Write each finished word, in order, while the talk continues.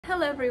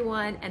Hello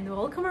everyone, and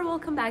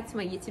welcome back to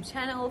my YouTube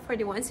channel. For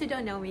the ones who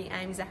don't know me,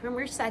 I'm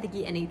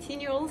Zahra.polyglot, an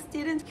 18-year-old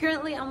student.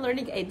 Currently I'm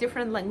learning 8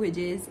 different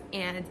languages,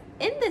 and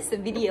in this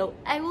video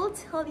I will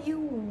tell you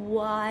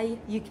why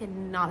you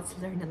cannot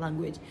learn a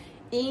language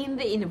in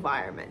the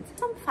environment.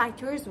 Some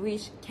factors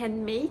which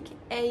can make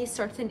a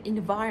certain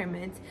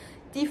environment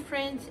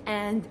different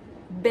and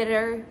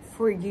better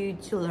for you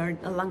to learn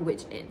a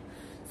language in.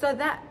 So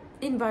that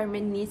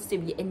environment needs to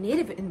be a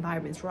native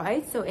environment,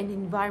 right? So an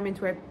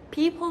environment where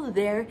people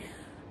there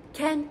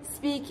can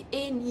speak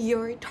in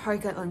your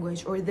target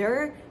language, or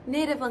their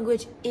native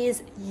language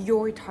is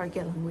your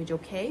target language.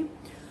 Okay,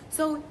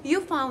 so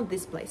you found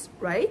this place,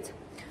 right?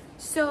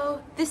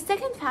 So the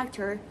second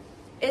factor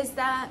is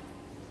that,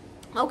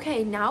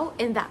 okay, now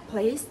in that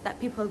place that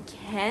people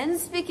can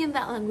speak in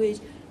that language,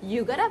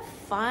 you gotta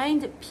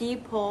find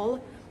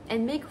people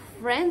and make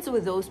friends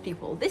with those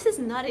people. This is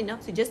not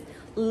enough to just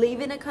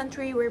live in a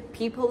country where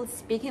people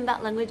speak in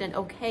that language and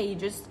okay, you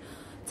just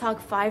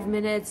talk 5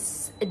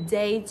 minutes a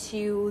day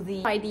to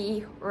the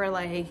ID or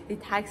like the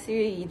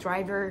taxi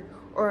driver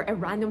or a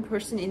random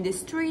person in the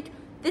street.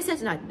 This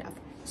is not enough.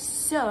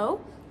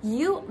 So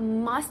you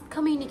must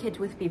communicate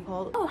with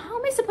people. Oh, how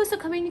am I supposed to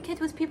communicate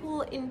with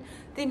people in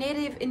the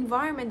native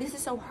environment? This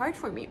is so hard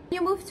for me.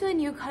 You move to a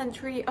new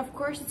country, of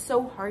course it's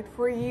so hard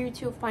for you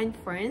to find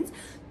friends,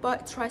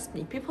 but trust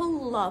me, people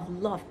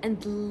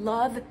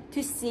love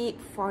to see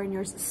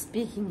foreigners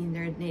speaking in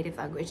their native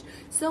language.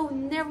 So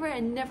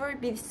never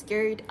be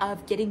scared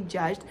of getting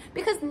judged,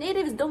 because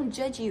natives don't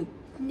judge you.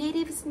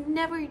 Natives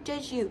never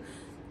judge you,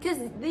 because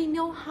they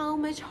know how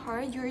much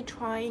hard you're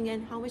trying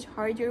and how much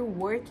hard you're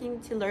working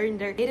to learn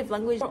their native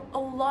language. A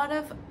lot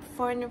of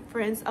foreign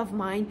friends of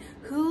mine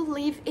who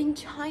live in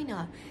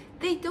China,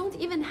 they don't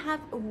even have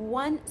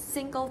one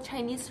single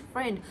Chinese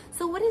friend.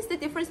 So what is the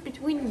difference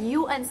between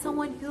you and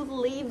someone who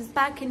lives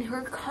back in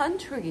her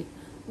country?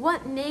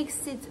 What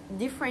makes it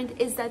different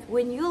is that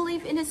when you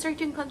live in a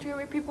certain country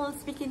where people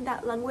speak in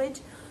that language,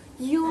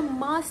 you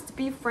must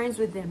be friends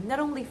with them. Not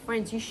only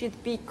friends, you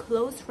should be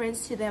close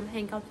friends to them,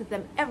 hang out with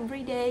them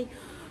every day,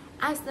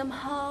 ask them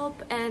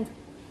help and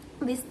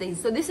these things.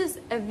 So this is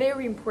a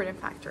very important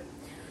factor.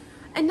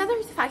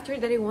 Another factor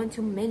that I want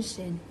to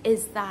mention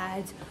is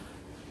that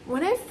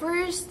when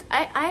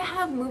I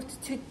have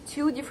moved to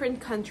 2 different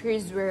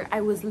countries where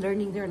I was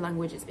learning their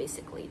languages,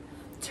 basically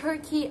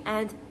Turkey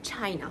and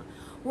China.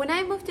 When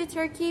I moved to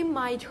Turkey,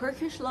 my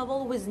Turkish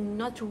level was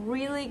not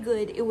really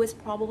good. It was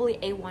probably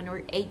A1 or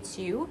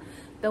A2.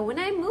 But when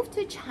I moved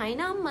to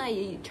China,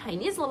 my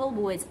Chinese level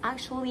was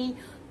actually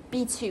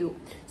B2.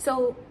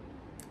 So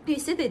do you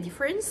see the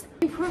difference?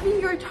 Improving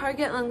your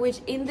target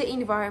language in the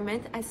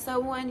environment as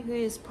someone who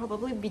is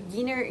probably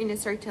beginner in a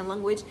certain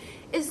language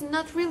is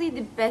not really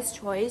the best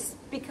choice,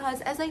 because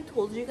as I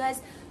told you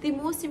guys, the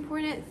most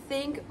important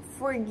thing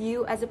for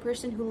you as a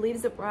person who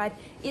lives abroad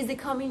is the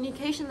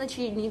communication that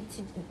you need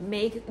to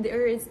make.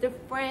 There is the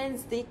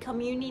friends, the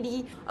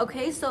community.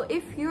 Okay, so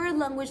if your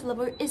language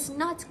level is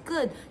not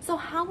good, so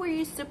how are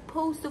you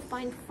supposed to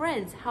find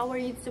friends? How are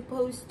you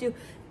supposed to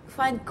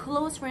find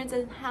close friends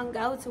and hang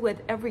out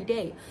with every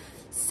day?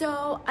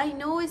 So I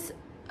know it's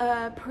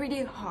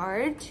pretty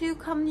hard to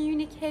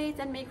communicate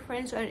and make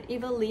friends or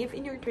even live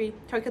in your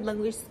target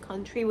language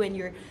country when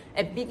you're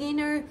a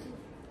beginner.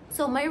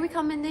 So my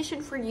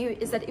recommendation for you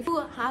is that if you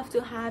have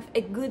to have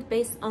a good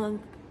base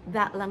on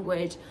that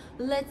language,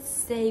 let's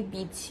say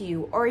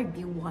B2 or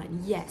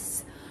B1,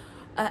 yes,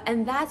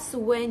 and that's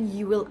when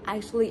you will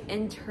actually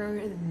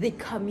enter the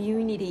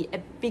community, a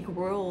big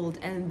world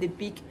and the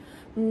big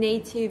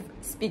native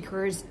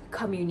speakers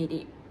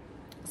community.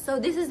 So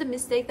this is the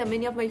mistake that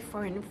many of my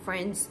foreign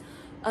friends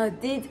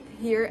did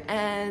here,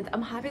 and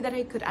I'm happy that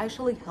I could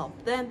actually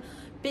help them,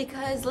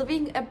 because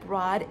living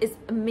abroad is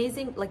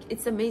amazing. Like,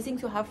 it's amazing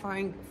to have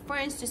foreign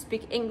friends to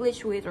speak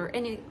English with or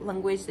any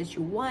language that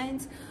you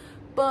want,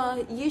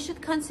 but you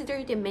should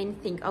consider the main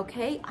thing.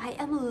 Okay,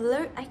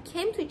 I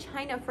came to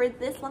China for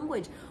this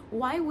language.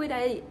 Why would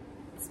I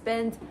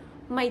spend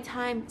my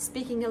time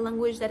speaking a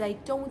language that I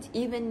don't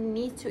even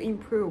need to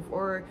improve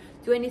or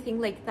do anything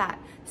like that?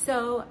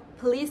 So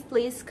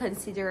please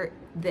consider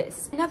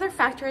this. Another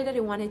factor that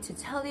I wanted to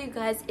tell you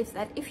guys is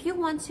that if you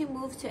want to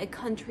move to a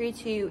country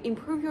to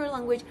improve your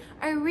language,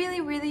 I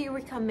really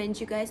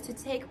recommend you guys to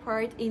take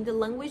part in the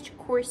language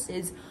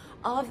courses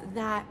of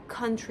that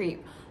country.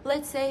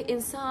 Let's say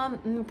in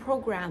some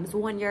programs,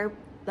 1-year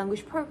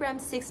language program,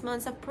 6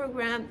 months of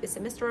program, a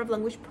semester of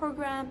language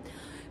program.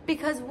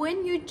 Because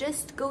when you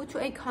just go to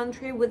a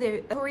country with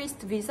a tourist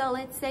visa,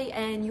 let's say,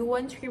 and you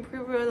want to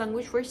improve your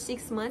language for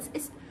 6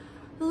 months,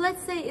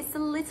 let's say it's a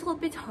little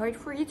bit hard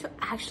for you to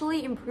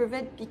actually improve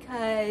it,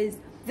 because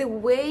the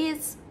way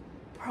is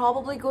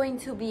probably going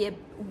to be a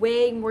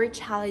way more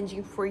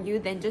challenging for you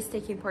than just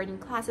taking part in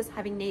classes,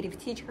 having native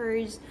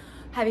teachers,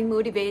 having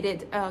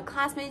motivated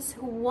classmates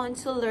who want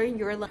to learn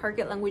your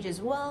target language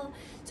as well.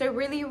 So I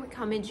really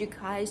recommend you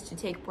guys to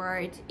take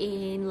part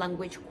in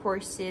language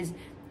courses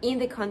in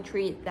the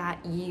country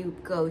that you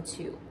go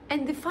to.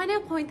 And the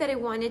final point that I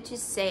wanted to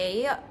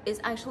say is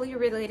actually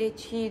related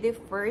to the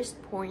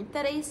first point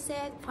that I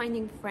said,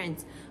 finding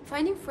friends.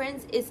 Finding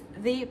friends is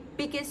the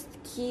biggest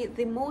key,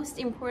 the most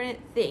important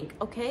thing,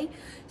 okay?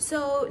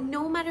 So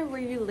no matter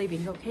where you're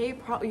living, okay,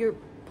 you're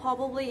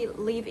probably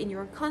live in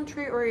your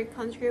country or a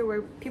country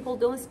where people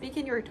don't speak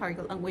in your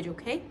target language,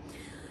 okay?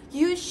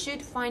 You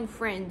should find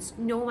friends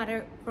no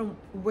matter from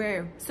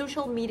where,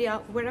 social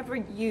media, wherever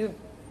you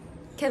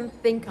can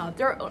think of.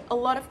 There are a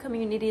lot of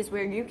communities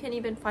where you can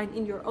even find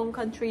in your own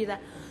country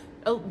that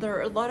there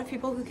are a lot of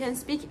people who can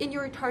speak in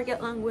your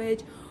target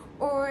language.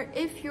 Or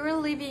if you're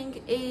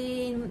living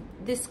in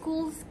the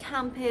school's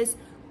campus,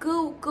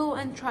 go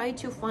and try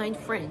to find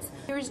friends.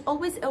 There's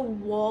always a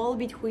wall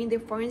between the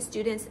foreign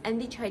students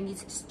and the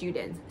Chinese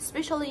students,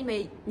 especially in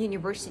my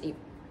university.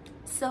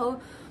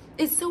 So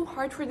it's so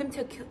hard for them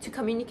to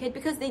communicate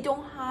because they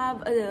don't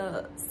have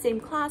the same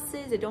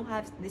classes, they don't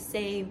have the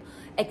same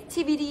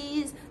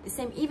activities, the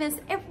same events.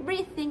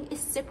 Everything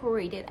is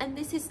separated, and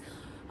this is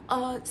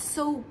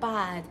so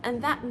bad,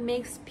 and that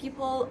makes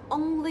people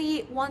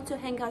only want to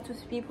hang out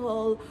with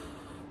people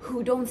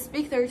who don't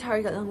speak their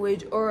target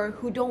language or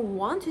who don't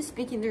want to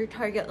speak in their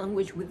target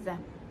language with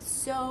them.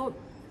 So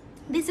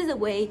this is a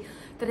way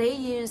that I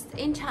used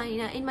in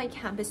China, in my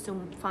campus,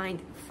 to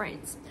find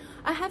friends.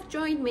 I have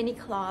joined many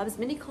clubs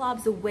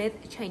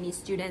with Chinese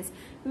students,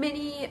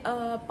 many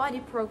body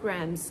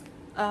programs,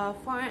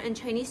 foreign and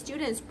Chinese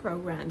students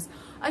programs.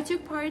 I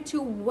took part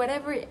to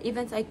whatever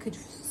events I could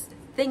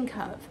think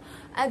of.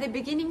 At the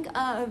beginning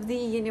of the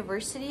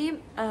university,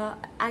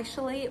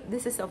 actually,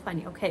 this is so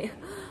funny, okay?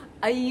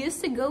 I used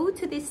to go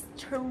to the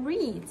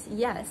street,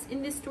 yes,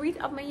 in the street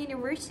of my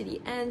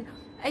university, and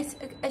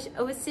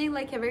I was seeing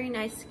like a very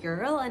nice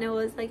girl, and I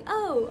was like,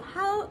 oh,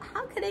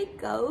 how could I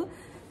go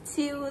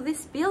to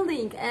this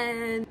building?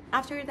 And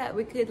after that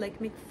we could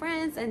like make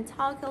friends and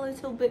talk a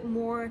little bit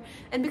more.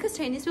 And because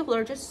Chinese people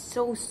are just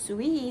so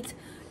sweet,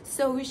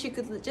 so she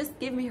could just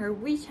give me her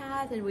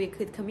WeChat and we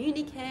could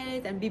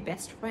communicate and be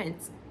best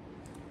friends.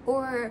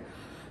 Or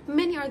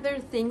many other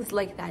things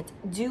like that.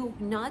 Do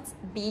not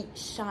be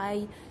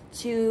shy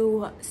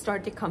to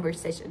start the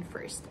conversation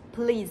first,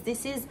 please.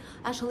 This is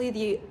actually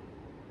the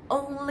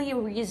only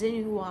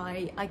reason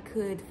why I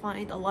could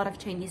find a lot of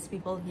Chinese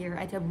people here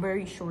at a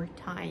very short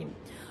time.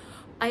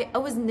 I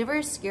was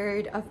never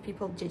scared of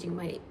people judging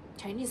my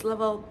Chinese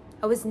level.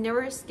 I was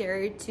never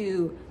scared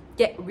to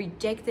get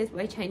rejected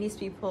by Chinese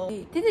people.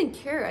 I didn't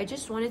care. I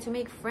just wanted to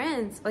make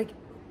friends. Like,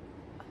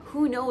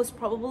 who knows,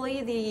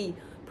 probably the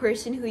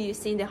person who you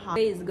see in the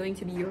hallway is going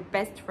to be your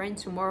best friend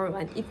tomorrow,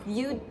 and if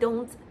you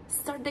don't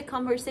start the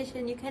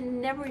conversation, you can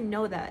never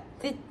know that.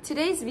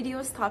 Today's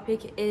video's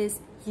topic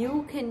is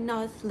you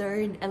cannot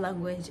learn a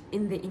language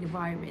in the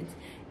environment.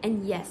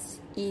 And yes,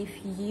 if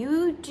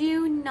you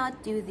do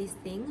not do these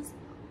things,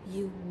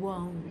 you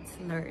won't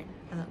learn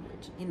a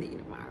language in the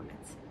environment.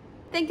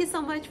 Thank you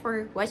so much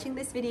for watching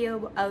this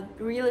video. I would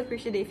really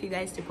appreciate it if you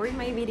guys support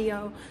my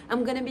video.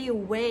 I'm gonna be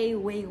way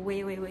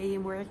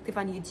more active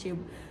on YouTube.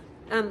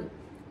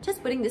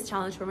 Just putting this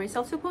challenge for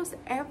myself to post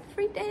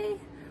every day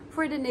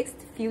for the next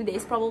few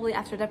days. Probably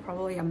after that,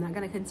 probably I'm not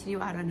gonna continue,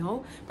 I don't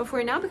know. But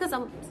for now, because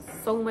I'm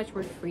so much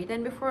more free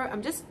than before,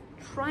 I'm just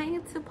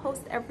trying to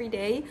post every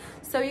day.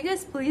 So you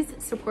guys please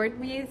support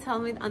me, tell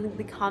me on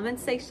the comment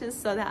section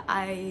so that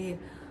I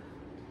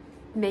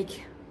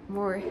make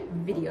more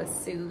videos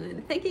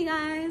soon. Thank you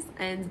guys,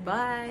 and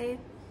bye.